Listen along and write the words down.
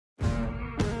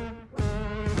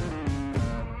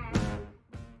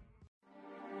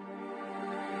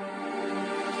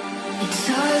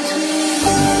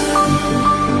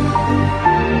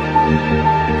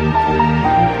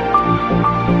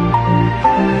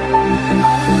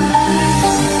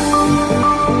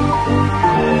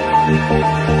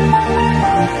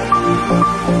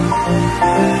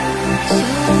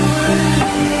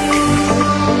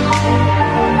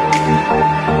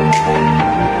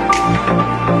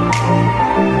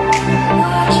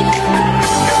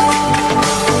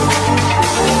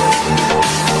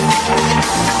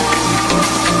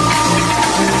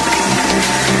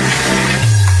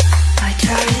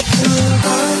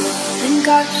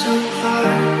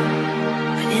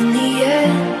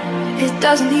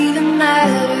doesn't even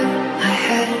matter. I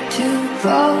had to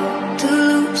fall to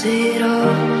lose it all,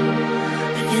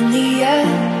 and in the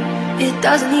end, it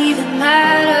doesn't even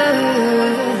matter.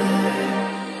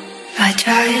 I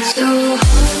tried so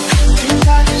hard and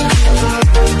got so far,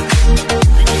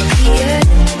 but in the end,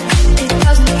 it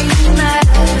doesn't even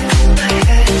matter. I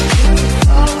had to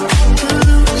fall to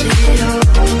lose it all,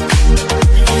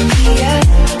 and in the end,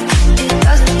 it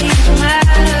doesn't even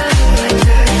matter. I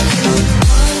tried so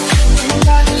hard and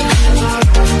got so far,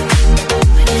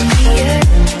 but in the end,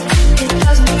 it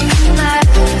doesn't even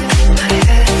matter. I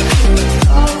had to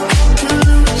fall to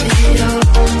lose it all,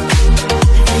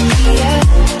 and in the end,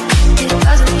 it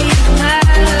doesn't even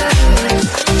matter.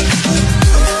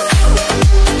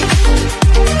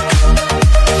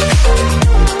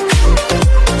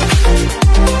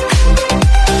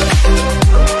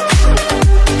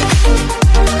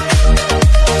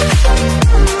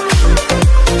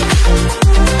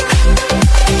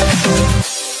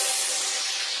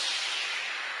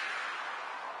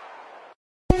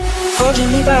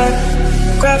 Holding me back,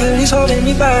 gravity's holding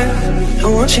me back. I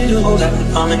want you to hold that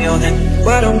palm in your hand.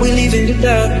 Why don't we leave it at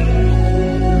that?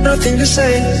 Nothing to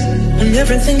say, and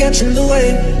everything gets in the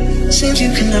way. Seems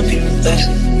you cannot be replaced,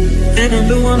 and I'm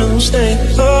the one who'll stay.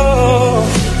 Oh,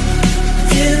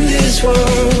 in this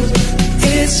world,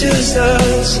 it's just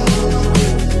us.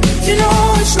 You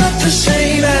know it's not the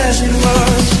same as it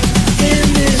was.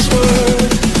 In this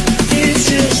world, it's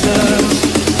just us.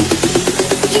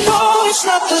 You know it's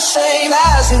not the same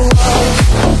as it was,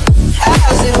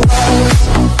 as it was,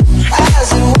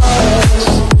 as it was.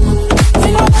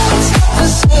 You know it's not the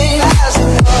same as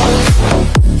it was,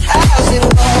 as it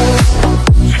was,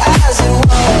 as it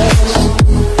was.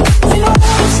 You know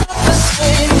it's not the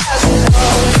same as it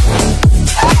was,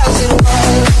 as it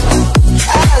was,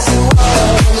 as it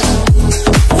was.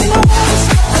 You know it's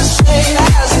not the same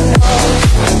as it was,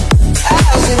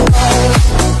 as it was,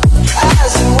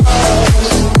 as it was.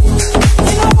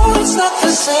 It's not the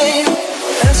same.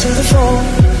 Answer the phone,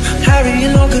 Harry,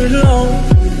 you're no good alone.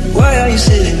 Why are you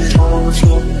sitting at home on the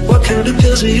floor? What kind of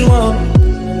pills do you want?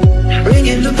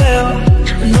 Ringing the bell,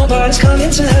 nobody's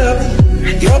coming to help.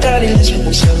 Your daddy lives with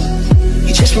himself,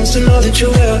 he just wants to know that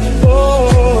you're well.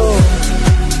 Oh,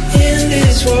 in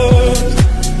this world,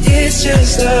 it's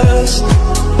just us.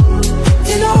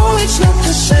 You know it's not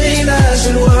the same as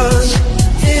it was.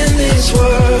 In this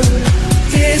world,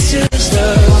 it's just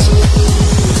us.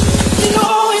 You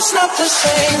know it's not the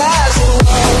same as it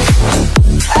was,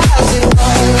 as it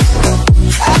was,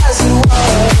 as it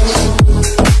was.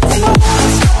 You know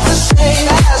it's not the same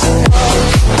as it was,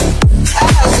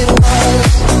 as it was,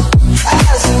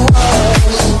 as it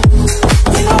was.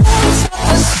 You know it's not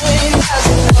the same as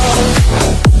it was,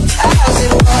 as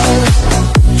it was,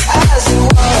 as it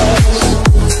was.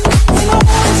 You know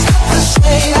it's not the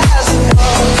same as it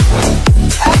was,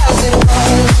 as it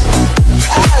was,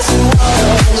 as it was.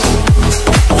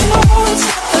 You know it's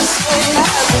not the same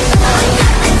as it was.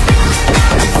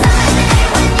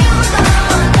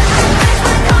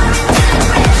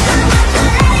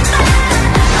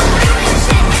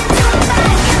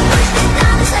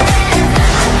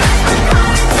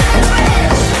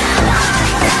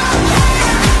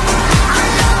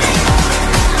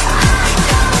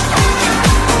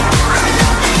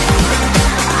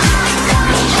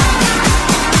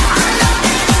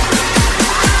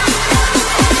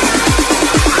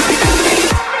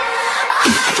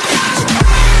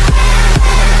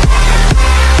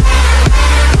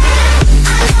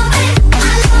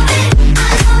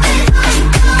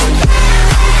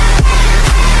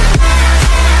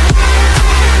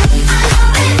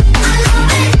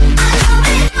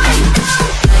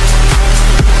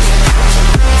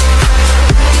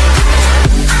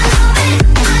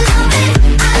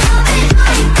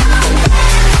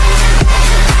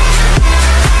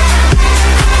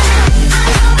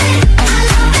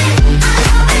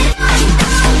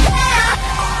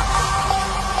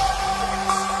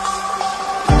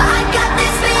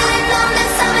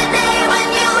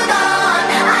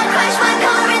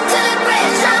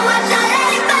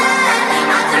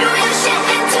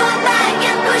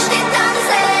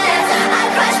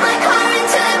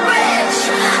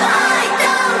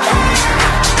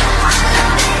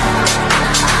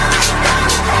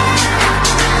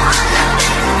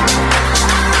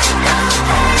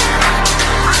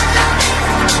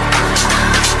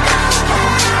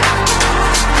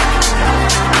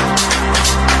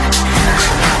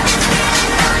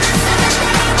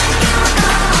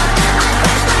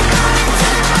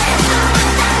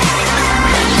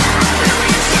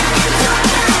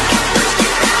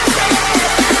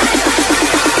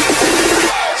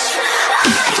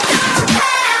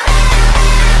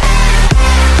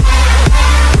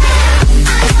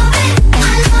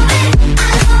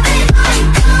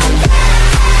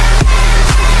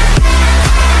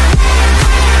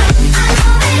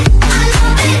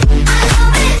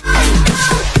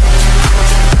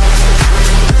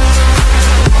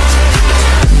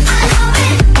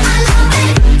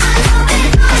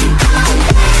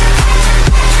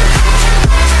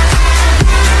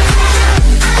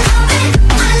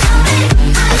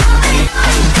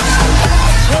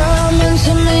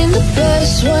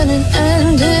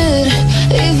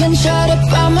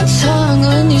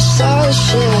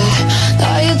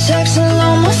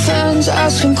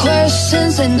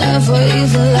 questions, they never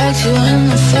even liked you in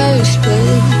the first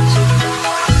place.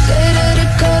 Dated a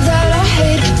girl that I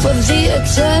hate for the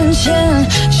attention.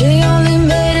 She only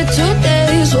made it 2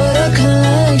 days, what a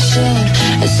connection.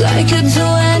 It's like you'd do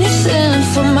anything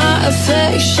for my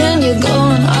affection. You're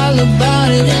going all about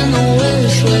it in the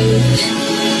worst ways.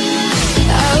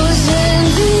 I was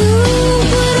into you,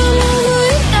 but I'm over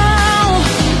it now.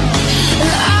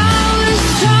 And I was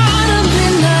trying to be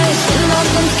nice, and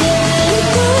nothing's getting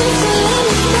good, so let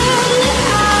me spell it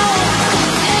out.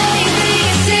 A, B,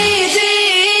 C, D,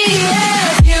 E,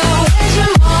 F, U. Where's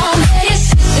your mom, and your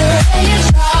sister, and your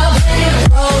job, and your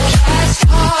broke ass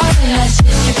car, and I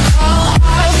said you call.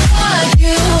 I want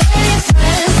you and your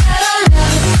friends that I'll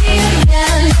never see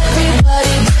again.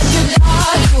 Everybody but you.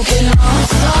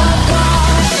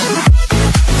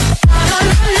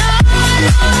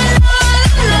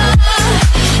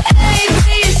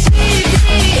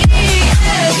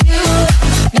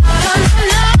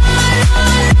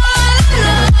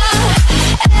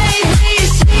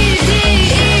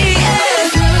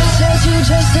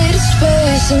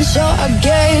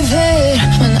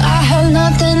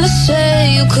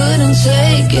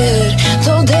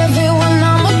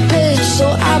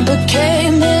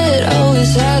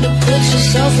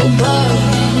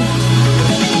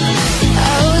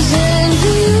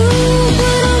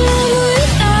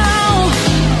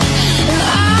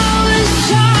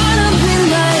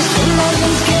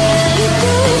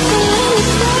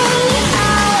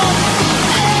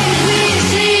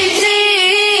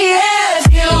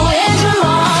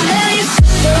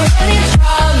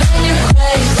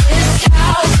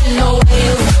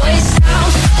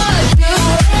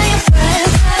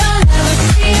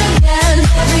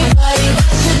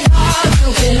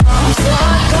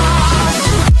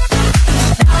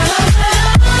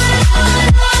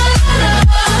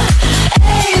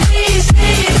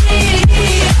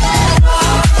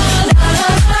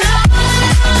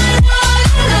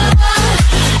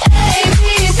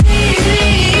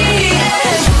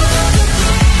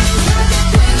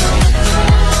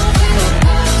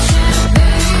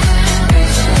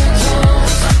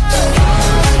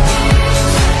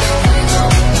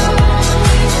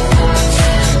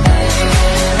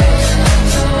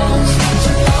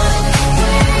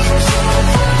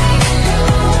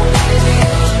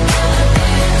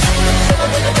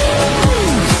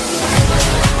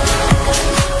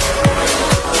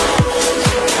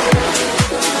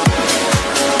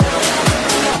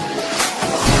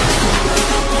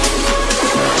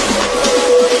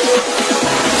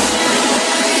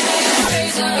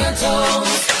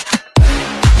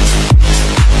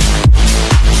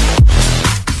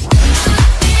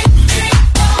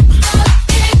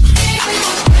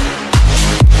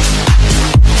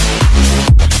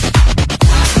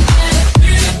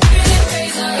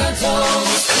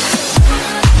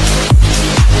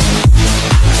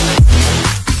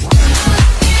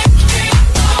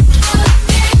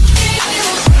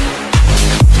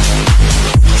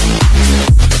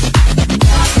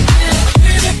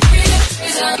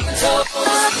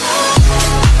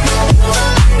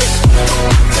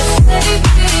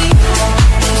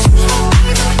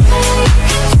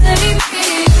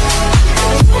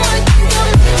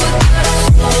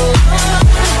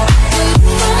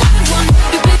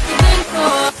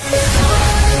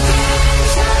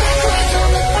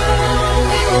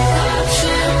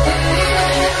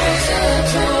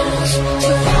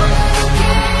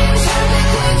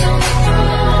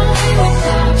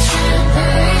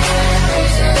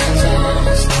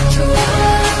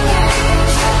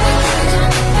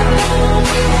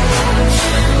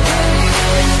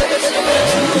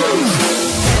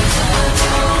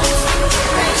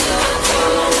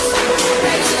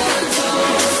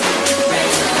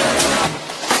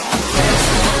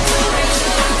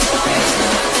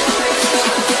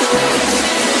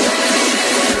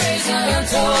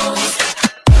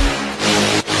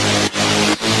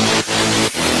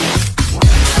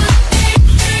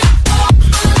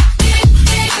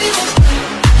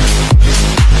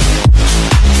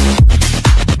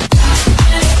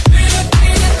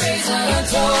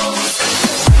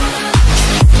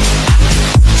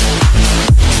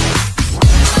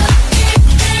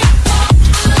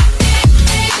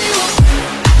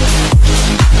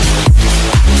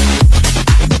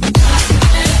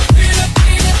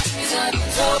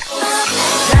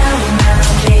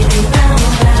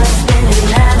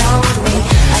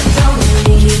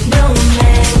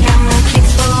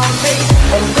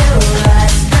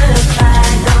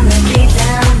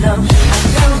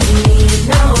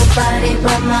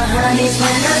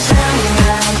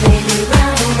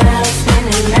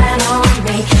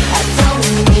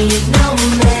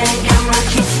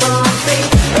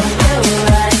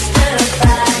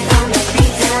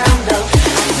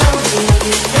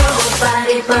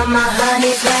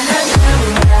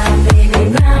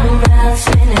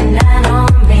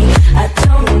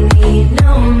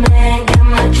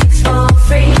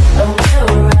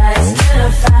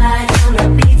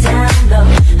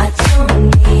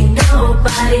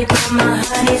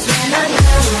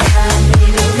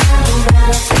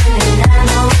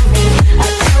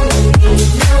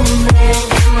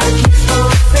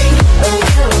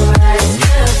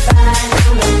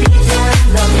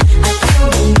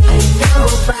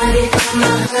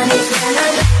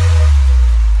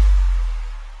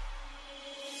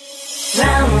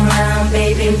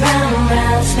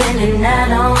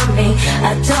 me.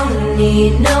 I don't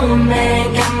need no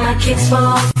man, got my kicks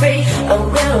for free. A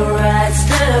real ride,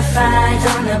 certified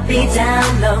on the beat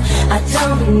down low. I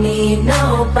don't need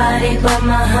nobody but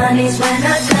my honeys when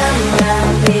I come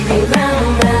round, baby,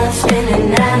 round, round,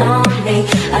 spinning that on me.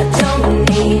 I don't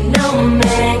need no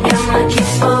man, got my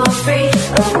kicks for free.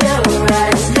 A real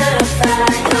ride,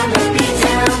 certified on the beat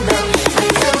down low. I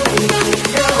don't need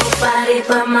nobody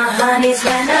but my honeys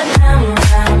when I come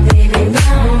round, baby,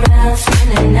 round, round,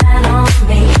 spinning that on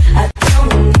me. I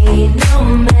don't need no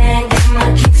man, got my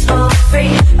kicks for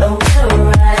free. A real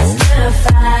ride,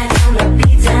 certified on the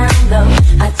beat down low.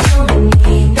 I don't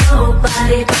need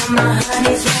nobody but my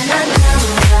honeys when I come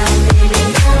round, baby,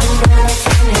 round, round,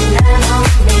 spinning that on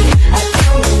me. I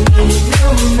don't need no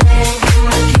man, got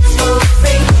my kicks for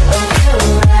free. A real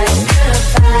ride,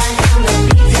 certified on the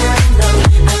beat down low.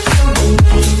 I don't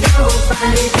need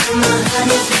nobody but my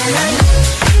honeys when I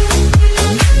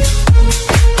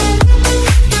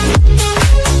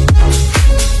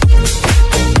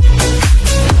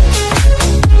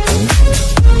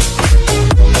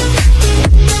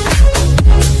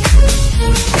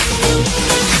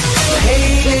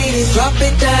drop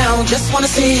it down, just wanna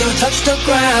see you touch the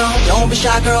ground. Don't be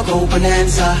shy, girl, go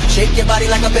bonanza. Shake your body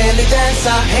like a belly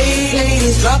dancer. Hey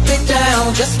ladies, drop it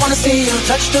down, just wanna see you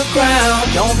touch the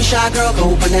ground. Don't be shy, girl,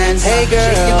 go bonanza. Hey girl,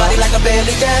 shake your body like a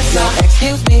belly dancer. Now,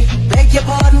 excuse me, beg your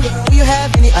pardon, do you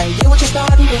have any idea what you're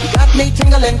starting? You got me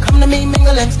tingling, come to me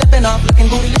mingling, stepping up, looking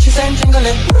bootylicious and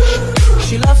jingling.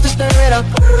 She loves to stir it up,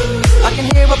 I can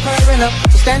hear her purring up.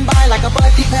 So stand by like a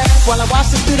buddy pass while I watch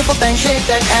this beautiful thing shake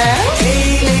that ass.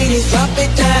 Hey ladies, drop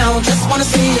it down, just wanna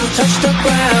see you touch the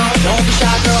ground. Don't be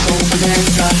shy, girl, go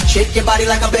bonanza. Shake your body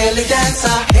like a belly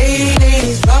dancer. Hey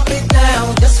ladies, drop it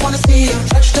down, just wanna see you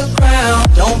touch the ground.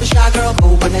 Don't be shy, girl,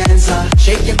 go bonanza.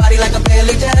 Shake your body like a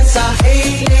belly dancer.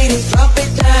 Hey ladies, drop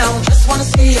it down, just wanna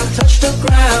see you touch the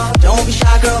ground. Don't be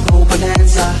shy, girl, go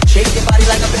bonanza. Shake your body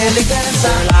like a belly dancer.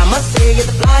 Girl, I must say you're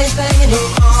the flyest thing in here.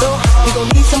 So we gon'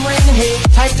 need some rain in here,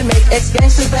 type to make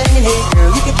ex-gangsters bang in here. Girl,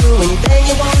 you can do anything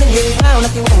you want in here. Frown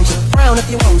if you want to, frown if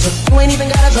you want to. You ain't even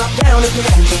gotta drop down if you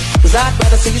want to, cause I'd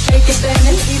rather see you shake it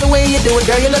standing. Either way you do it,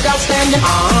 girl, you look outstanding.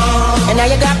 And now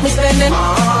you got me spending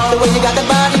the way you got that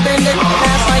body bending.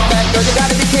 Ass like that, girl, you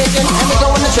gotta be kicking. And we're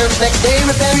going to church next day,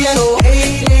 repairing. Oh,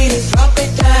 hey ladies, drop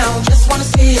it down, just wanna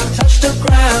see you touch the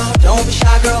ground. Don't be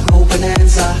shy, girl, go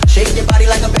bonanza. Shake your body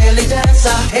like a belly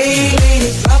dancer. Hey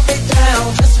ladies, drop it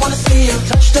down, just wanna see you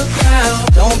touch the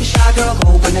ground. Don't be shy, girl,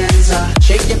 go bonanza.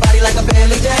 Shake your body like a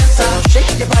belly dancer. Shake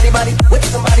your body, body, with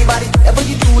somebody, body. Whatever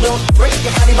you do, don't break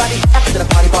your body, body. After the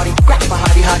party, party, grab my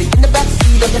hottie, hottie. In the back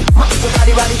seat of your muscle,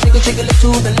 body, body. Jiggle, jiggle it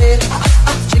to the left,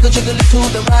 jiggle, jiggle it to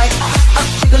the right,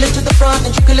 jiggle it to the front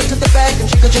and jiggle it to the back and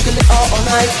jiggle, jiggle it all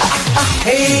night.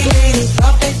 Hey ladies,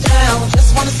 drop it down,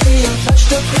 just wanna see you touch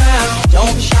the ground.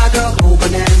 Don't be shy, girl, go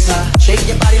bonanza. Shake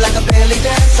your body like a belly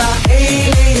dancer. Hey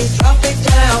ladies, drop it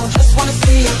down, just wanna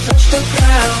see you touch the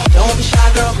ground. Don't be shy,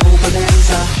 girl, go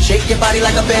bonanza. Shake your body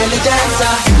like a belly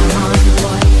dancer. come on,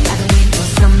 boy, I've been waiting for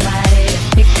somebody to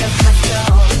pick up my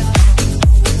soul.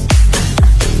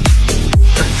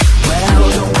 Well, I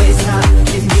will always stop,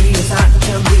 give me a sign,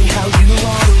 tell me how you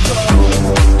wanna roll.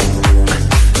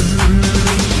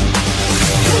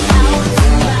 I want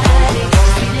somebody to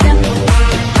speed it up for me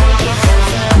and make it so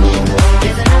slow.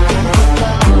 There's nothing to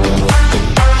go.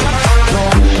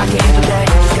 Well, I can't do that,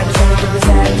 just gotta tell me where it's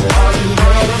at. Are you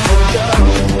ready to go?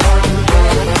 Are you ready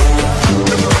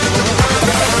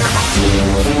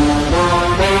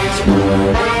to go?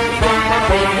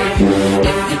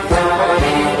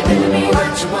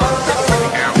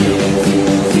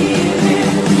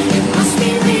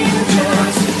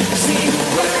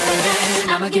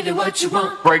 I'ma give it what you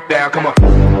want. Break down, come on.